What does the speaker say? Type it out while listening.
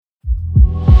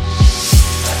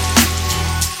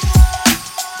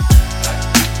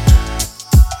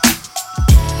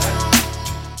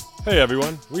Hey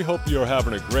everyone, we hope you are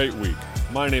having a great week.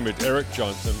 My name is Eric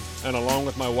Johnson, and along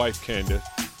with my wife Candace,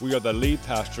 we are the lead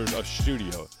pastors of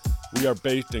Studio. We are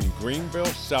based in Greenville,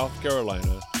 South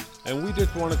Carolina, and we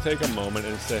just want to take a moment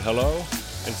and say hello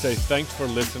and say thanks for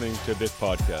listening to this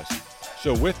podcast.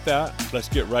 So with that, let's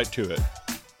get right to it.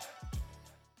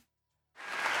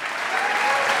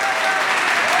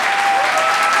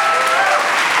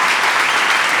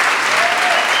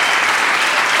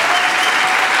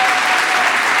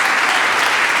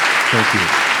 Thank you.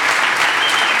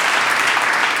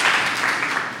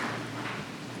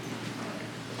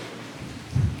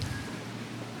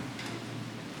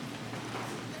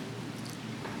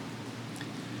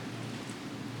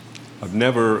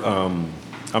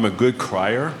 I'm a good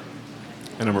crier,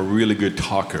 and I'm a really good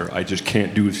talker. I just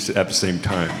can't do it at the same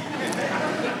time.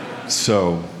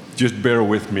 So just bear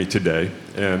with me today.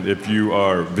 And if you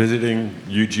are visiting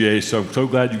UGA, so I'm so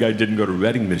glad you guys didn't go to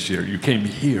Reading this year. You came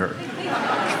here.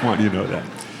 I want you to know that.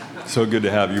 So good to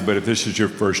have you. But if this is your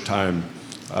first time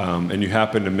and you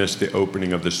happen to miss the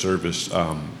opening of the service,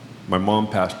 my mom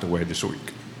passed away this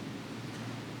week.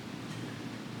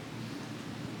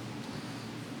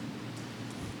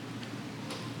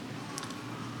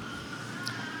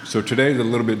 So today is a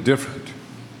little bit different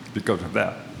because of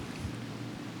that.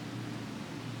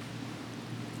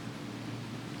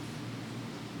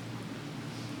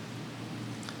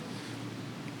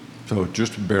 So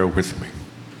just bear with me.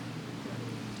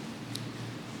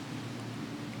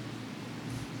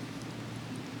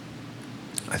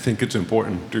 I think it's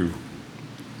important to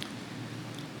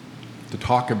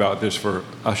talk about this for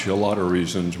actually a lot of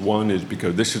reasons. One is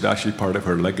because this is actually part of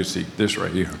her legacy, this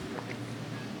right here.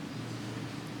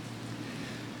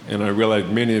 And I realize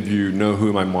many of you know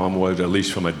who my mom was, at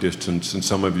least from a distance, and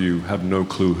some of you have no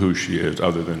clue who she is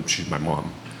other than she's my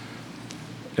mom.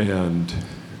 And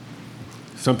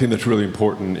something that's really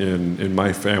important in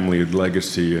my family is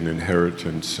legacy and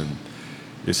inheritance, and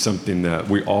is something that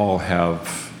we all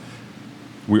have.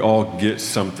 We all get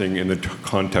something in the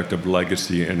context of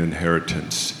legacy and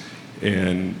inheritance.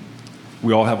 And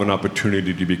we all have an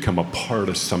opportunity to become a part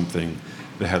of something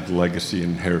that has legacy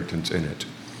and inheritance in it.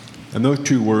 And those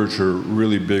two words are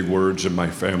really big words in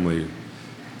my family,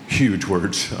 huge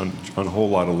words on a whole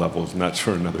lot of levels, and that's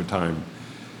for another time.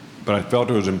 But I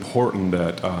felt it was important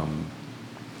that,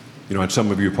 and some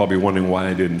of you are probably wondering why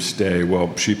I didn't stay.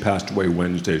 Well, she passed away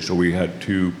Wednesday, so we had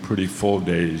 2 pretty full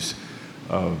days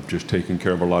of just taking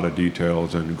care of a lot of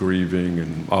details and grieving,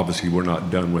 and obviously we're not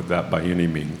done with that by any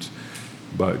means.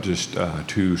 But just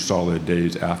 2 solid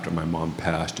days after my mom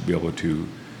passed to be able to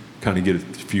kind of get a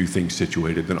few things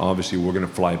situated. Then obviously we're going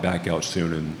to fly back out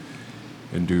soon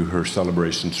and do her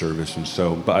celebration service. And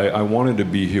so, but I wanted to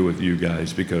be here with you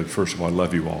guys because first of all, I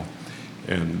love you all.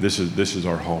 And this is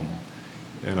our home.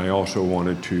 And I also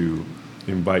wanted to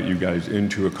invite you guys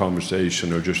into a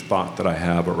conversation or just thought that I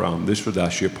have around, this was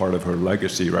actually a part of her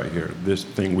legacy right here, this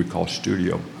thing we call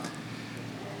Studio.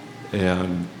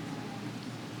 And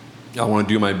I want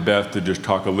to do my best to just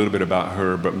talk a little bit about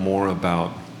her, but more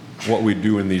about what we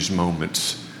do in these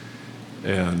moments.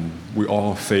 And we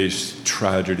all face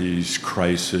tragedies,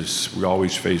 crisis. We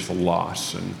always face a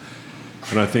loss. And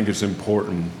I think it's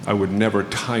important. I would never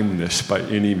time this by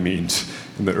any means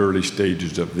in the early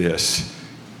stages of this,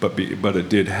 but it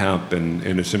did happen.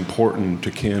 And it's important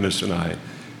to Candace and I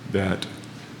that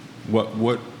what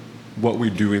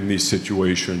we do in these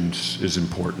situations is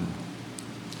important.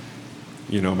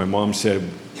 My mom said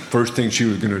first thing she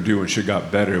was going to do when she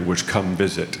got better was come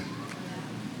visit.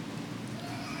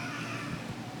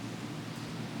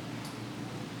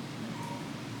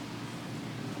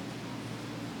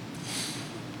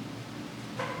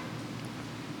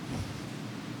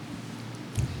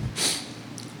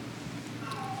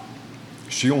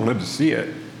 She wanted to see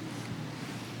it.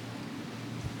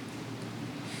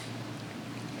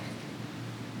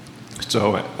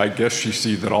 So I guess she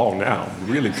sees it all now,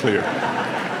 really clear,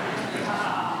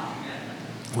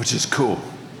 which is cool.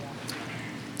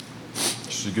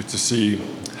 She gets to see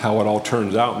how it all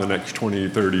turns out in the next 20,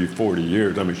 30, 40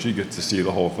 years. I mean, she gets to see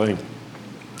the whole thing,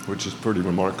 which is pretty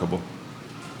remarkable.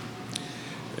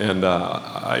 And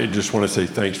I just want to say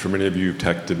thanks for many of you who've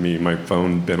texted me. My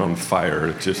phone's been on fire.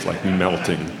 It's just like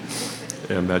melting.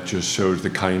 And that just shows the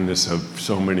kindness of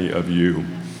so many of you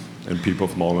and people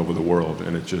from all over the world.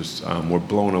 And it just, we're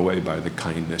blown away by the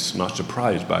kindness. Not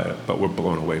surprised by it, but we're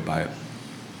blown away by it.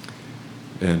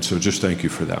 And so just thank you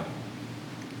for that.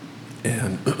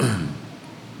 And,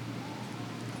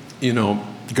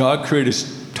 God created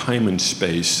time and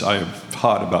space. I've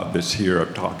taught about this here.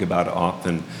 I've talked about it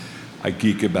often. I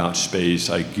geek about space.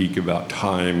 I geek about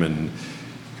time. And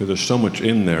because there's so much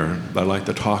in there that I like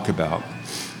to talk about.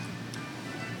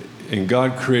 And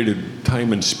God created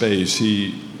time and space.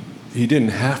 He didn't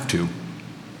have to,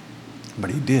 but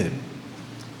he did.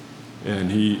 And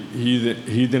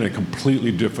he's in a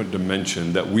completely different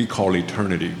dimension that we call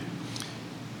eternity,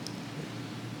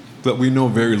 that we know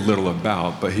very little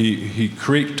about. But he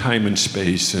creates time and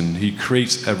space, and he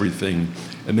creates everything,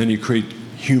 and then he creates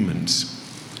humans.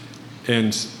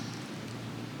 And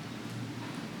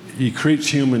he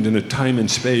creates humans in a time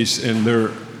and space, and there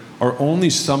are only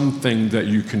some things that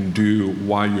you can do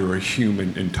while you're a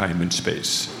human in time and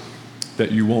space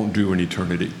that you won't do in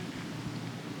eternity.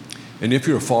 And if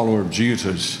you're a follower of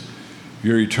Jesus,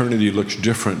 your eternity looks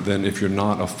different than if you're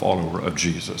not a follower of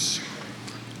Jesus.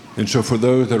 And so for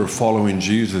those that are following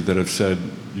Jesus, that have said,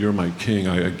 you're my king,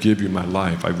 I give you my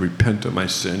life, I repent of my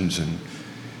sins,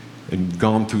 and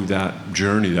gone through that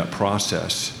journey, that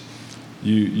process,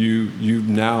 you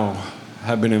now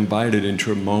have been invited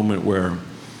into a moment where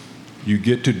you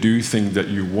get to do things that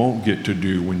you won't get to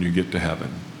do when you get to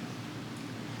heaven.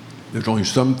 There's only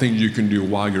some things you can do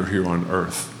while you're here on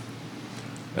earth.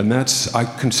 And I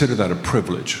consider that a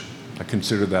privilege. I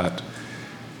consider that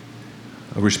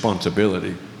a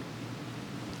responsibility.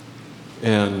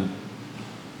 And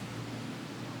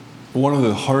one of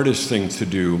the hardest things to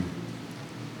do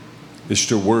is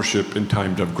to worship in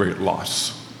times of great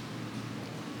loss.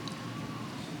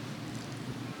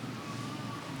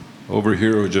 Over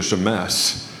here, it was just a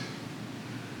mess.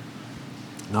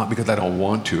 Not because I don't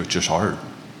want to, it's just hard.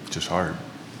 It's just hard.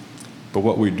 But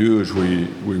what we do is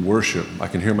we worship. I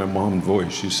can hear my mom's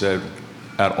voice. She said,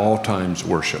 at all times,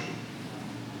 worship.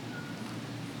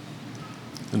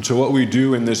 And so what we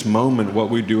do in this moment, what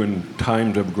we do in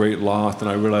times of great loss, and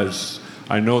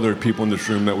I know there are people in this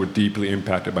room that were deeply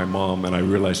impacted by Mom, and I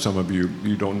realize some of you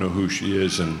don't know who she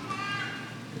is. And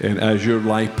as your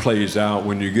life plays out,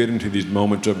 when you get into these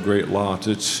moments of great loss,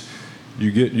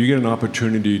 you get an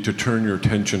opportunity to turn your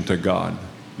attention to God.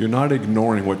 You're not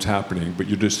ignoring what's happening, but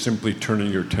you're just simply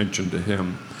turning your attention to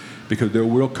him, because there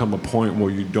will come a point where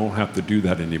you don't have to do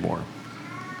that anymore.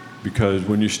 Because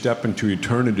when you step into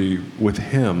eternity with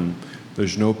him,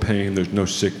 there's no pain, there's no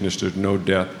sickness, there's no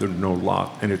death, there's no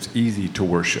loss, and it's easy to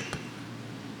worship.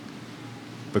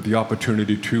 But the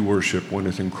opportunity to worship when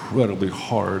it's incredibly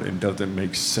hard and doesn't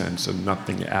make sense and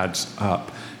nothing adds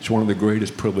up, it's one of the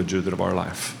greatest privileges of our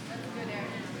life.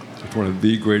 It's one of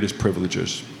the greatest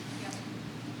privileges.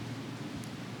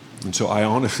 And so I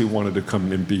honestly wanted to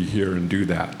come and be here and do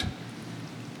that.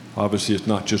 Obviously, it's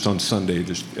not just on Sunday,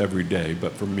 just every day,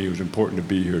 but for me, it was important to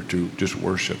be here to just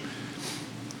worship.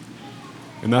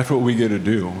 And that's what we get to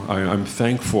do. I'm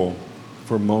thankful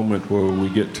for a moment where we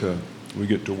get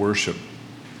to worship.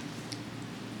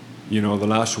 You know, the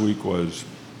last week was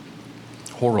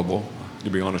horrible, to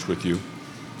be honest with you.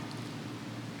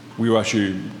 We were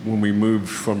actually, when we moved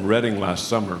from Redding last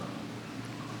summer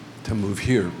to move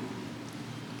here,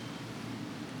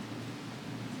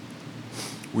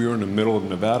 we were in the middle of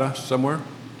Nevada somewhere,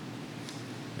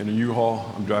 in a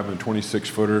U-Haul. I'm driving a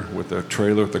 26-footer with a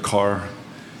trailer with a car.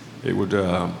 It was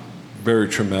a very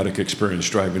traumatic experience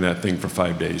driving that thing for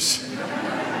 5 days.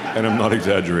 And I'm not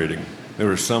exaggerating. There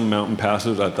were some mountain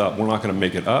passes I thought, we're not going to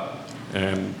make it up,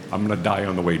 and I'm going to die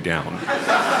on the way down.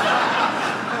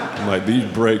 I'm like, these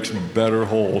brakes better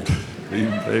hold.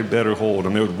 They better hold.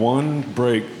 And there was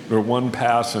one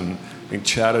pass in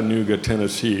Chattanooga,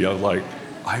 Tennessee. I was like,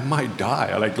 I might die.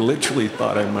 I literally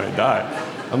thought I might die.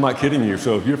 I'm not kidding you.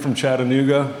 So if you're from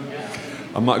Chattanooga,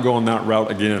 I'm not going that route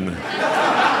again.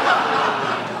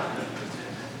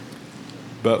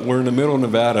 But we're in the middle of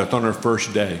Nevada. It's on our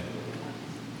first day.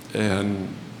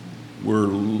 And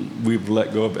we've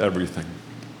let go of everything.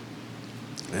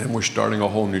 And we're starting a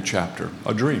whole new chapter,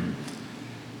 a dream.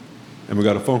 And we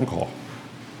got a phone call.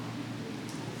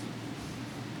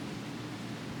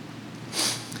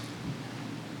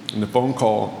 And the phone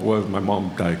call was my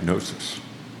mom's diagnosis.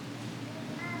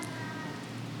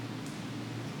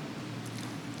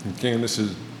 And Candace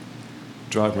is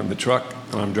driving the truck,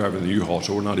 and I'm driving the U-Haul,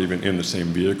 so we're not even in the same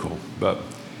vehicle. But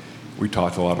we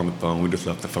talked a lot on the phone. We just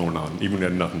left the phone on. Even we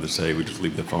had nothing to say, we just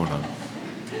leave the phone on.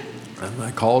 And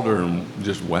I called her and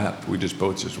just wept. We just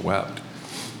both just wept.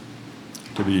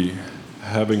 To be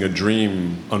having a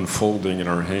dream unfolding in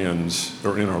our hands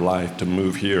or in our life to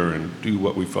move here and do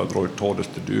what we felt the Lord told us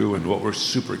to do and what we're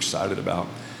super excited about.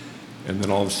 And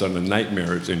then all of a sudden a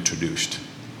nightmare is introduced.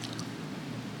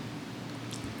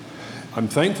 I'm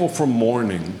thankful for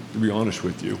mourning, to be honest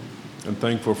with you. I'm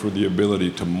thankful for the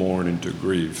ability to mourn and to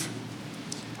grieve.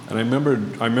 And I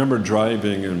remember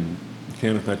driving, and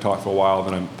Kenneth and I talked for a while,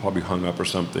 then I probably hung up or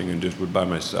something and just was by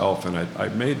myself. And I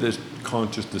made this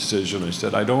conscious decision. I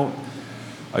said, I don't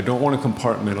want to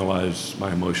compartmentalize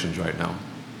my emotions right now.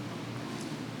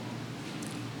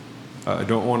 I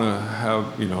don't want to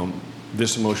have,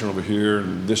 this emotion over here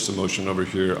and this emotion over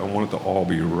here. I want it to all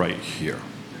be right here,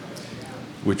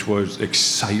 which was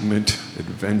excitement,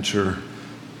 adventure,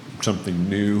 something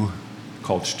new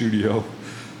called studio,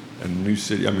 and a new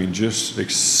city. I mean, just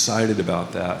excited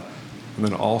about that. And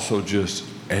then also just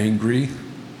angry,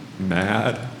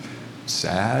 mad,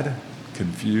 sad,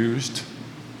 confused,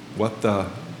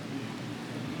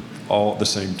 all at the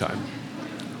same time.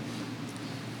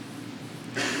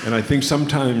 And I think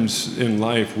sometimes in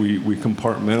life we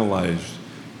compartmentalize,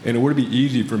 and it would be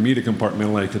easy for me to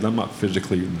compartmentalize because I'm not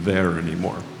physically there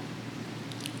anymore.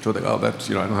 So they, that's,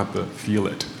 I don't have to feel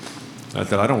it. I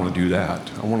said, I don't want to do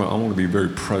that. I want to be very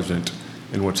present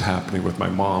in what's happening with my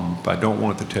mom, but I don't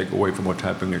want it to take away from what's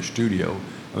happening at studio,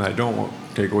 and I don't want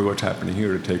to take away what's happening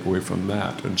here to take away from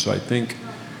that. And so I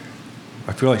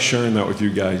feel like sharing that with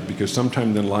you guys because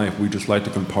sometimes in life we just like to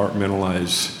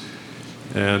compartmentalize,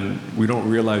 and we don't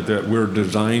realize that we're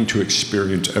designed to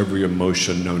experience every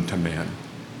emotion known to man.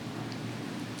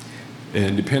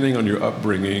 And depending on your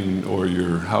upbringing or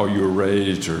how you were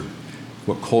raised or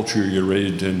what culture you're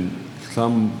raised in,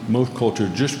 most cultures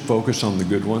just focus on the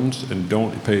good ones and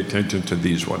don't pay attention to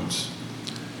these ones.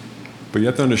 But you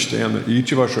have to understand that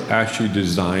each of us are actually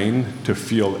designed to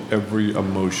feel every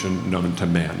emotion known to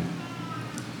man.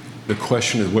 The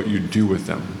question is what you do with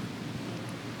them.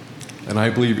 And I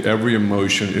believe every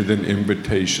emotion is an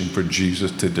invitation for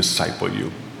Jesus to disciple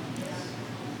you.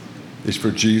 It's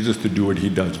for Jesus to do what he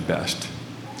does best.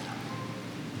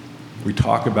 We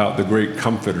talk about the great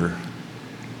comforter,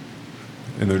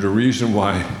 and there's a reason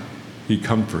why he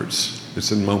comforts.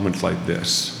 It's in moments like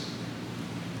this.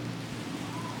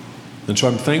 And so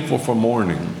I'm thankful for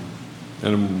mourning,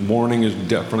 and mourning is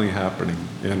definitely happening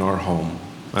in our home,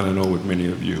 and I know with many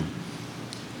of you.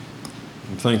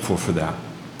 I'm thankful for that.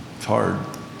 It's hard.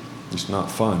 It's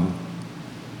not fun.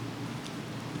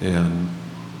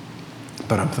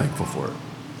 But I'm thankful for it.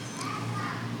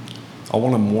 I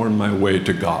want to mourn my way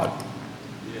to God.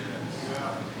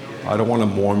 I don't want to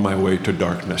mourn my way to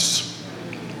darkness.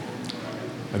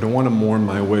 I don't want to mourn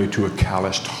my way to a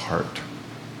calloused heart.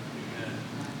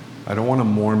 I don't want to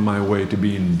mourn my way to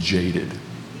being jaded.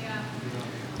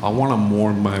 I want to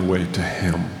mourn my way to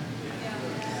him.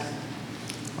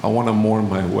 I want to mourn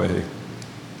my way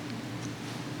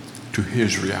to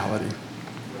his reality.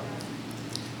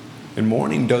 And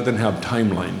mourning doesn't have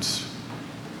timelines.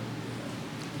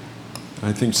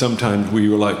 I think sometimes we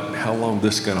were like, how long is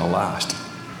this going to last?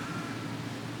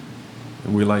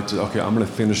 And we like to, okay, I'm going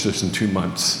to finish this in 2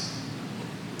 months.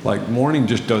 Like, mourning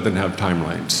just doesn't have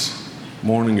timelines.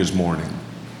 Mourning is mourning.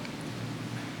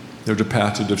 There's a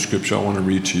passage of scripture I want to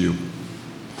read to you.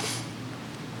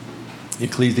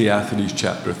 Ecclesiastes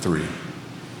chapter 3.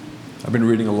 I've been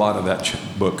reading a lot of that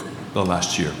book the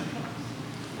last year.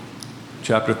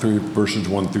 Chapter 3, verses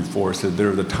 1 through 4 said, there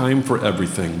is a time for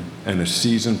everything and a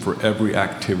season for every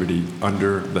activity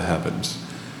under the heavens.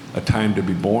 A time to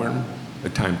be born, a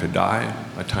time to die,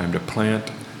 a time to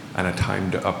plant, and a time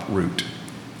to uproot.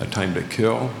 A time to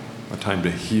kill, a time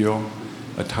to heal,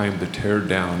 a time to tear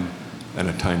down, and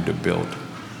a time to build.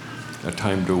 A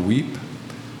time to weep,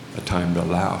 a time to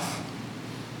laugh,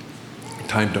 a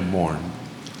time to mourn,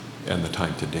 and the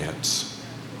time to dance.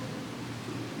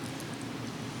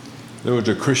 There was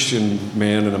a Christian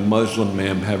man and a Muslim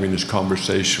man having this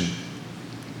conversation.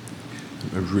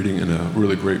 I was reading in a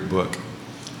really great book.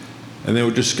 And they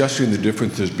were discussing the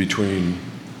differences between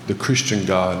the Christian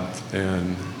God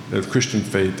and the Christian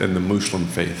faith and the Muslim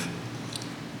faith.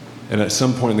 And at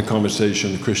some point in the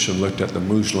conversation, the Christian looked at the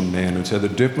Muslim man and said, the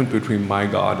difference between my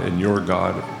God and your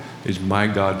God is my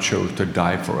God chose to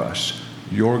die for us.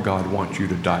 Your God wants you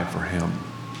to die for him.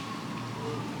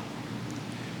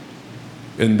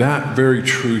 And that very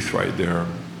truth right there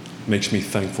makes me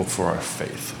thankful for our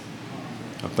faith.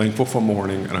 I'm thankful for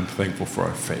mourning, and I'm thankful for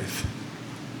our faith.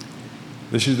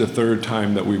 This is the third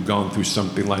time that we've gone through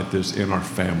something like this in our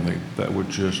family that was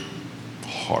just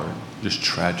hard, just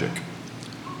tragic.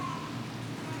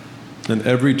 And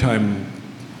every time,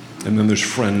 and then there's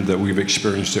friends that we've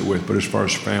experienced it with, but as far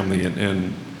as family,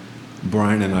 and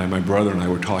Brian and I, my brother and I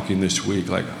were talking this week,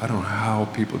 like, I don't know how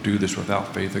people do this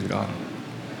without faith in God.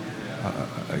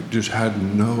 I just had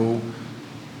no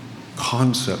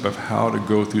concept of how to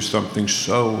go through something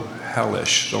so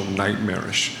hellish, so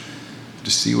nightmarish,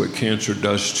 to see what cancer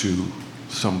does to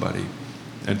somebody,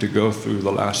 and to go through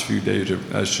the last few days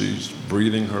as she's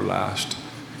breathing her last,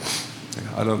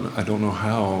 I don't know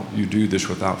how you do this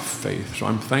without faith. So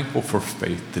I'm thankful for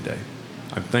faith today.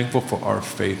 I'm thankful for our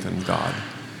faith in God,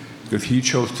 because he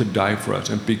chose to die for us.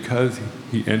 And because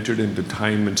he entered into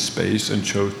time and space and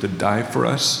chose to die for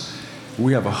us,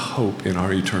 we have a hope in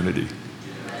our eternity.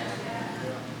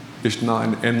 It's not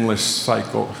an endless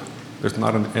cycle. It's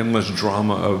not an endless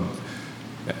drama of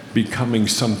becoming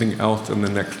something else in the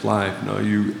next life. No,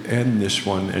 you end this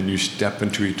one and you step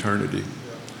into eternity.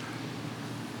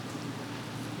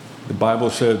 The Bible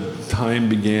said time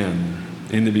began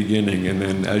in the beginning, and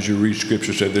then as you read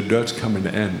Scripture, said there does come an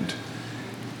end.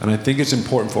 And I think it's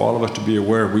important for all of us to be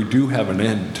aware we do have an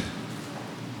end.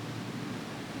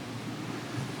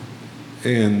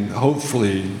 And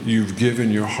hopefully you've given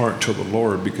your heart to the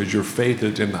Lord because your faith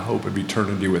is in the hope of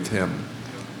eternity with him.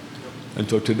 And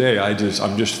so today I'm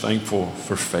just thankful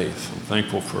for faith. I'm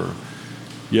thankful for,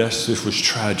 yes, this was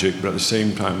tragic, but at the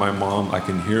same time, my mom, I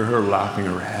can hear her laughing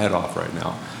her head off right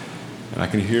now. And I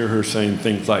can hear her saying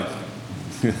things like,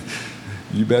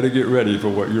 you better get ready for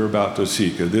what you're about to see,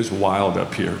 because it's wild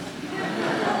up here.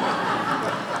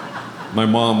 My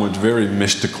mom was very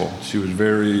mystical. She was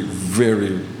very,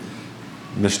 very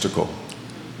mystical.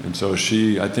 And so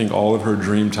I think all of her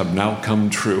dreams have now come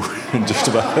true in just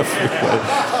about every way.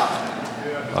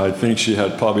 I think she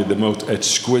had probably the most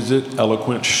exquisite,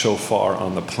 eloquent shofar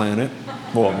on the planet.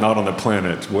 Well, not on the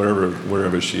planet,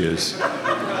 wherever she is.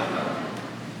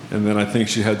 And then I think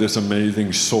she had this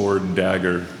amazing sword and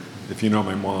dagger. If you know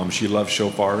my mom, she loves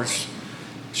shofars.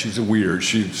 She's weird.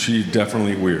 She's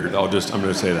definitely weird. I'm going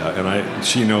to say that. And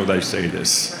she knows I say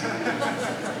this.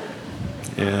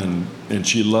 And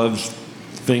she loves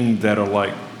things that are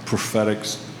like prophetic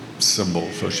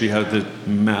symbols. So she has this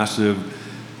massive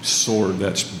sword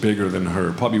that's bigger than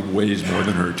her, probably weighs more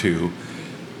than her too.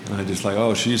 And I just like,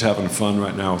 oh, she's having fun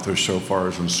right now with her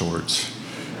shofars and swords.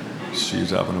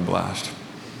 She's having a blast.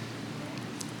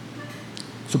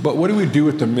 So, but what do we do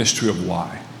with the mystery of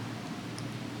why?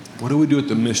 What do we do with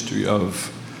the mystery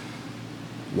of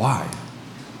why?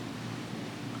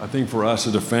 I think for us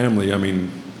as a family,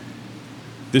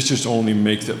 this just only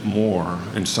makes it more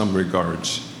in some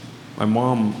regards. My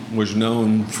mom was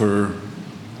known for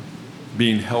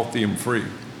being healthy and free.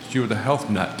 She was a health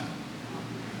nut.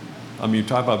 You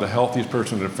talk about the healthiest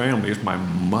person in the family, it's my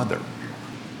mother.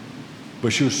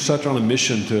 But she was such on a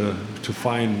mission to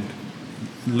find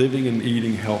living and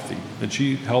eating healthy. And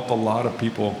she helped a lot of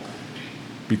people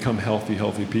become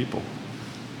healthy people.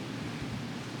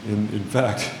 In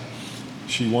fact,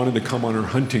 she wanted to come on her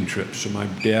hunting trips. So my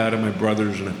dad and my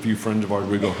brothers and a few friends of ours,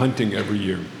 we go hunting every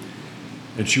year.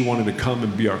 And she wanted to come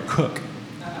and be our cook.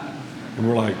 And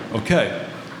we're like, okay,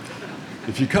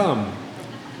 if you come,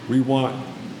 we want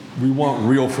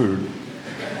real food.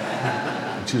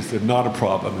 And she said, not a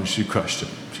problem, and she crushed it.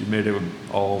 She made it with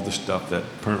all the stuff that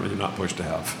apparently you're not supposed to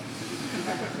have.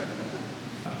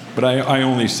 But I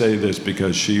only say this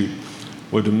because she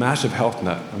was a massive health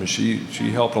nut. She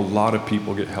helped a lot of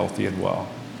people get healthy and well.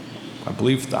 I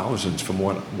believe thousands from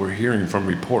what we're hearing from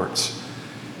reports.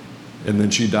 And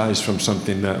then she dies from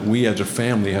something that we as a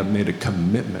family have made a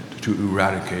commitment to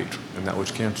eradicate, and that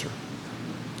was cancer.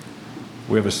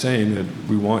 We have a saying that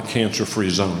we want cancer-free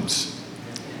zones.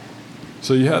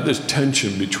 So you have this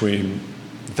tension between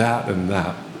that and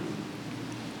that.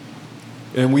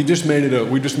 And we just made it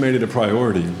a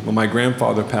priority. Well, my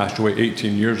grandfather passed away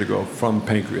 18 years ago from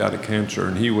pancreatic cancer,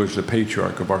 and he was the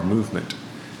patriarch of our movement.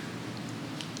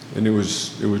 And it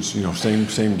was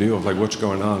same deal, like what's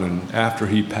going on. And after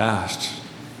he passed,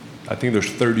 I think there's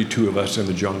 32 of us in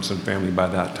the Johnson family by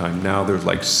that time. Now there's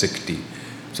like 60.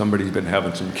 Somebody's been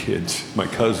having some kids, my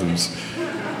cousins.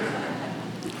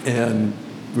 And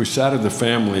we sat as a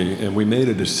family and we made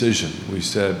a decision. We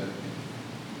said,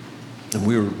 and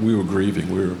we were grieving.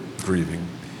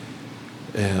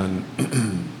 And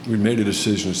we made a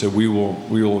decision and said, we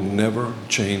will never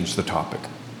change the topic.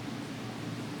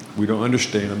 We don't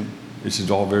understand. This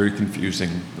is all very confusing,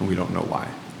 and we don't know why.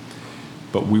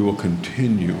 But we will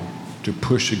continue to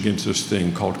push against this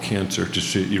thing called cancer to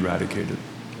see it eradicated.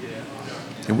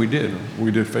 And we did.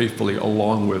 We did faithfully,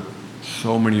 along with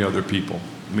so many other people,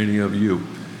 many of you.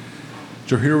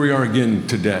 So here we are again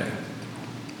today.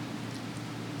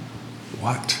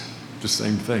 What? The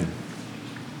same thing.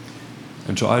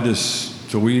 And so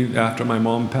after my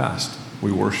mom passed,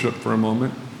 we worshiped for a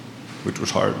moment, which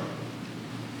was hard.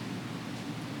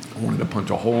 I wanted to punch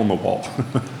a hole in the wall.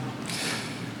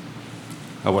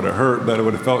 I would have hurt, but it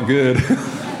would have felt good.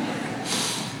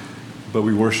 But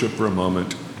we worshiped for a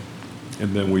moment,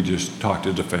 and then we just talked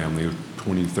as a family,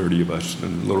 20, 30 of us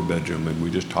in a little bedroom, and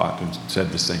we just talked and said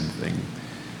the same thing.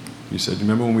 He said,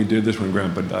 remember when we did this when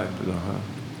Grandpa died? I said, uh-huh.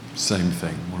 Same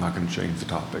thing. We're not going to change the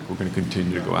topic. We're going to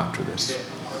continue to go after this.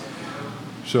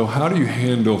 So how do you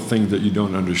handle things that you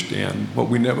don't understand? What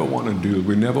we never want to do,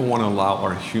 we never want to allow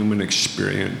our human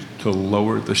experience to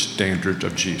lower the standards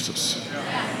of Jesus.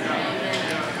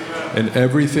 And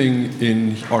everything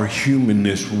in our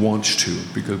humanness wants to,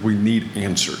 because we need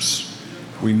answers.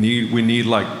 We need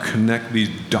like connect these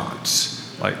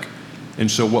dots. And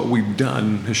so what we've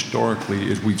done historically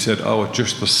is we've said, oh, it's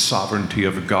just the sovereignty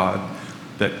of God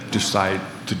that decide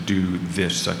to do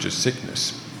this, such as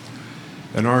sickness.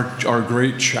 And our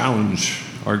great challenge,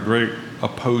 our great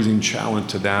opposing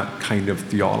challenge to that kind of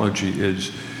theology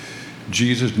is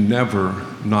Jesus never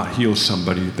not healed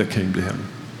somebody that came to him.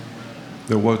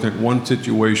 There wasn't one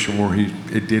situation where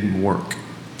it didn't work.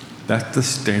 That's the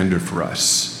standard for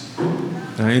us.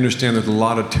 And I understand there's a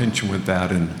lot of tension with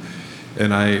that,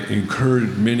 and I encourage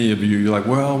many of you, you're like,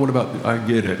 well, what about, I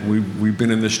get it. We've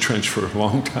been in this trench for a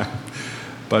long time.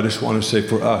 But I just want to say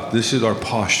for us, this is our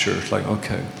posture. It's like,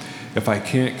 okay, if I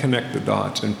can't connect the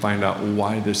dots and find out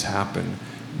why this happened,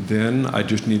 then I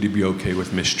just need to be okay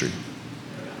with mystery.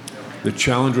 The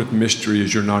challenge with mystery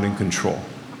is you're not in control.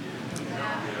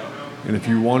 And if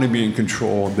you want to be in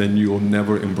control, then you will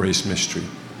never embrace mystery.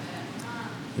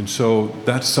 And so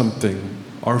that's something,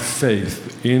 our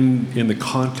faith, in the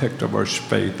context of our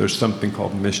faith, there's something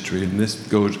called mystery, and this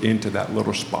goes into that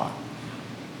little spot.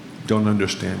 Don't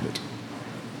understand it.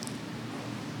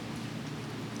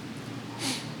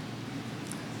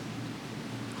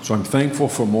 So I'm thankful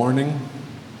for mourning,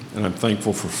 and I'm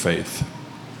thankful for faith.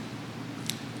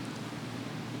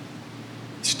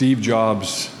 Steve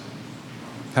Jobs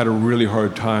had a really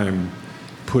hard time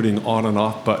putting on and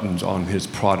off buttons on his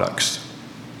products.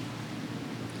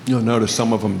 You'll notice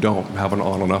some of them don't have an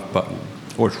on and off button,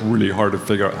 or it's really hard to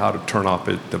figure out how to turn off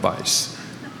a device.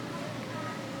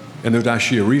 And there's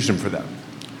actually a reason for that,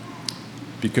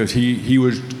 because he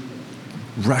was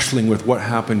wrestling with what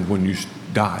happened when you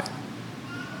die.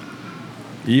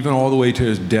 Even all the way to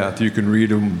his death, you can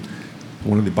read him,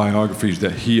 one of the biographies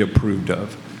that he approved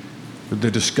of,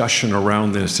 the discussion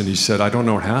around this, and he said, I don't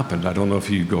know what happened. I don't know if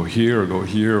you go here, or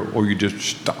you just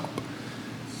stop.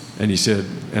 And he said,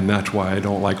 and that's why I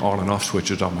don't like on and off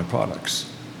switches on my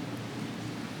products.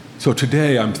 So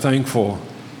today, I'm thankful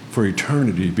for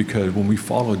eternity, because when we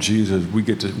follow Jesus,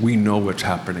 we know what's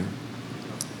happening.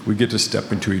 We get to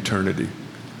step into eternity.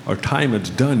 Our time is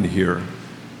done here,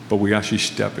 but we actually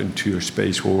step into a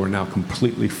space where we're now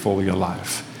completely, fully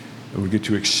alive. And we get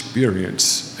to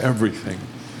experience everything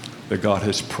that God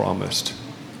has promised.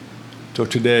 So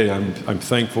today, I'm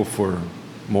thankful for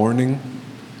mourning,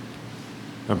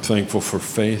 I'm thankful for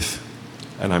faith,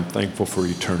 and I'm thankful for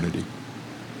eternity.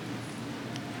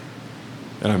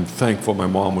 And I'm thankful my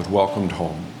mom was welcomed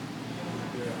home.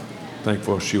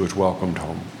 Thankful she was welcomed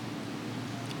home.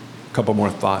 A couple more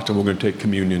thoughts, and we're going to take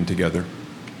communion together.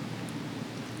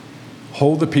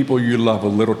 Hold the people you love a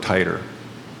little tighter.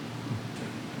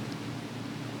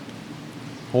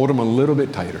 Hold them a little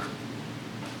bit tighter.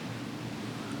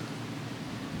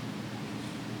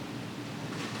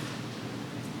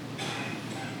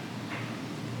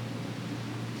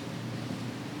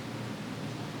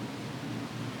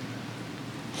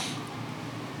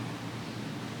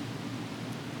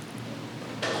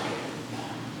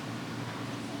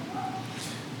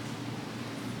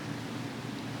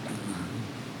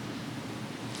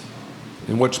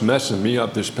 And what's messing me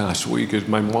up this past week is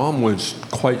my mom was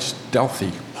quite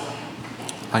stealthy.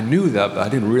 I knew that, but I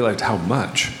didn't realize how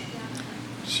much.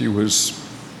 She was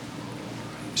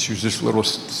this little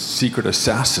secret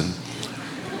assassin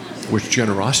with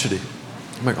generosity.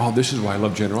 I'm like, oh, this is why I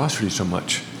love generosity so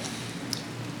much.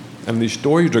 And these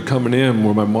stories are coming in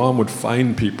where my mom would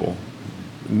find people.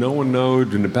 No one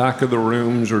knows, in the back of the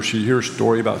rooms, or she'd hear a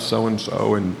story about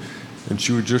so-and-so, and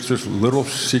she was just this little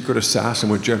secret assassin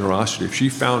with generosity. If she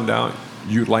found out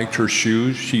you liked her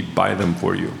shoes, she'd buy them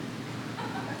for you.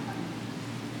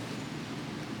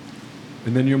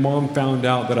 And then your mom found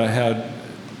out that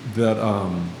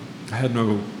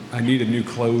I needed new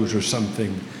clothes or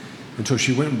something. And so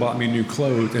she went and bought me new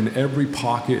clothes, and every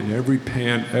pocket and every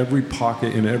pant, every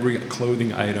pocket and every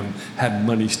clothing item had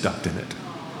money stuffed in it.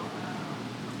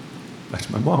 That's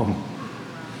my mom.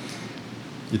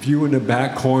 If you were in the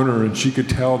back corner and she could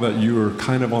tell that you were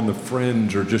kind of on the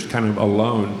fringe or just kind of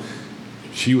alone,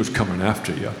 she was coming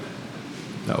after you.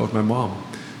 That was my mom.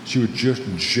 She was just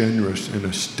generous in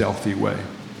a stealthy way.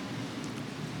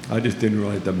 I just didn't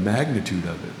realize the magnitude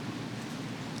of it.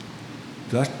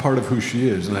 That's part of who she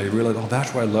is. And I realized, oh,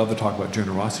 that's why I love to talk about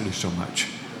generosity so much.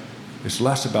 It's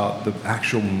less about the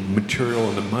actual material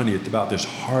and the money. It's about this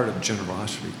heart of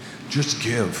generosity. Just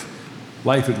give.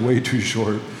 Life is way too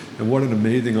short. And what an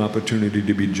amazing opportunity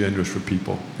to be generous for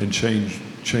people and change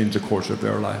the course of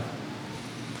their life.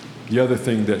 The other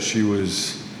thing that she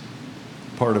was,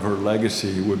 part of her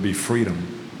legacy would be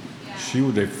freedom. She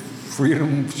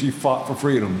fought for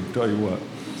freedom, tell you what.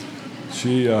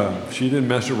 She didn't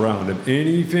mess around. If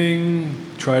anything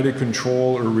tried to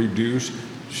control or reduce,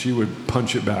 she would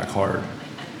punch it back hard.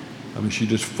 I mean, she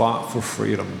just fought for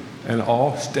freedom. And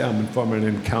all stemmed from an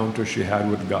encounter she had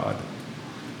with God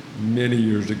many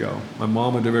years ago. My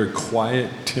mom was a very quiet,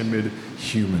 timid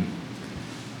human.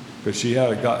 But she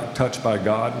got touched by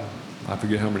God, I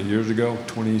forget how many years ago,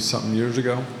 20-something years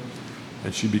ago,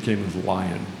 and she became this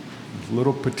lion, this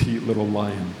little petite little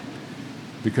lion,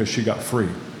 because she got free.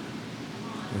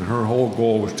 And her whole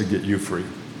goal was to get you free.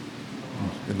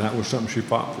 And that was something she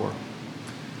fought for.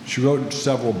 She wrote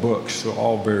several books, they're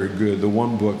all very good. The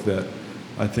one book that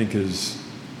I think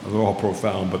they're all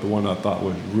profound, but the one I thought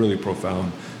was really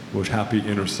profound was Happy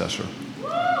Intercessor.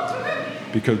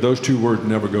 Because those two words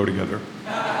never go together.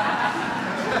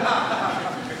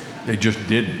 They just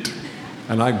didn't.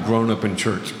 And I've grown up in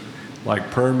church.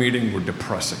 Like prayer meetings were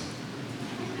depressing.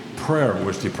 Prayer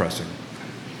was depressing.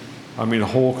 I mean, a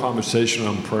whole conversation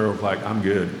on prayer was like, I'm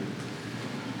good.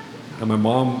 And my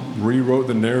mom rewrote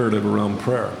the narrative around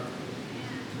prayer.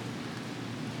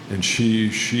 And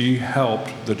she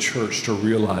helped the church to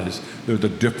realize there's a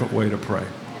different way to pray.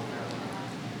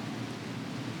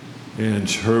 And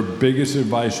her biggest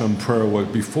advice on prayer was,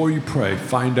 before you pray,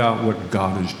 find out what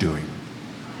God is doing.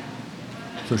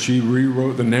 So she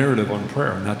rewrote the narrative on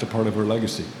prayer, and that's a part of her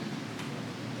legacy.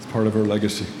 It's part of her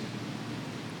legacy.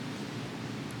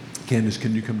 Candace,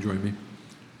 can you come join me?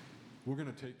 We're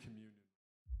going to take communion.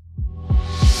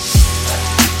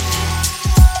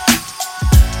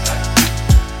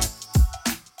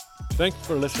 Thanks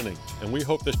for listening, and we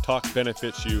hope this talk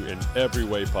benefits you in every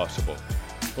way possible.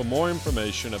 For more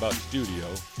information about Studio,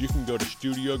 you can go to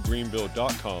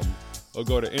studiogreenville.com or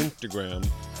go to Instagram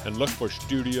and look for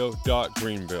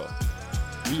studio.greenville.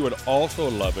 We would also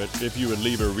love it if you would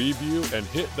leave a review and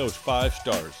hit those 5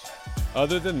 stars.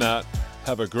 Other than that,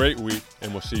 have a great week,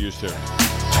 and we'll see you soon.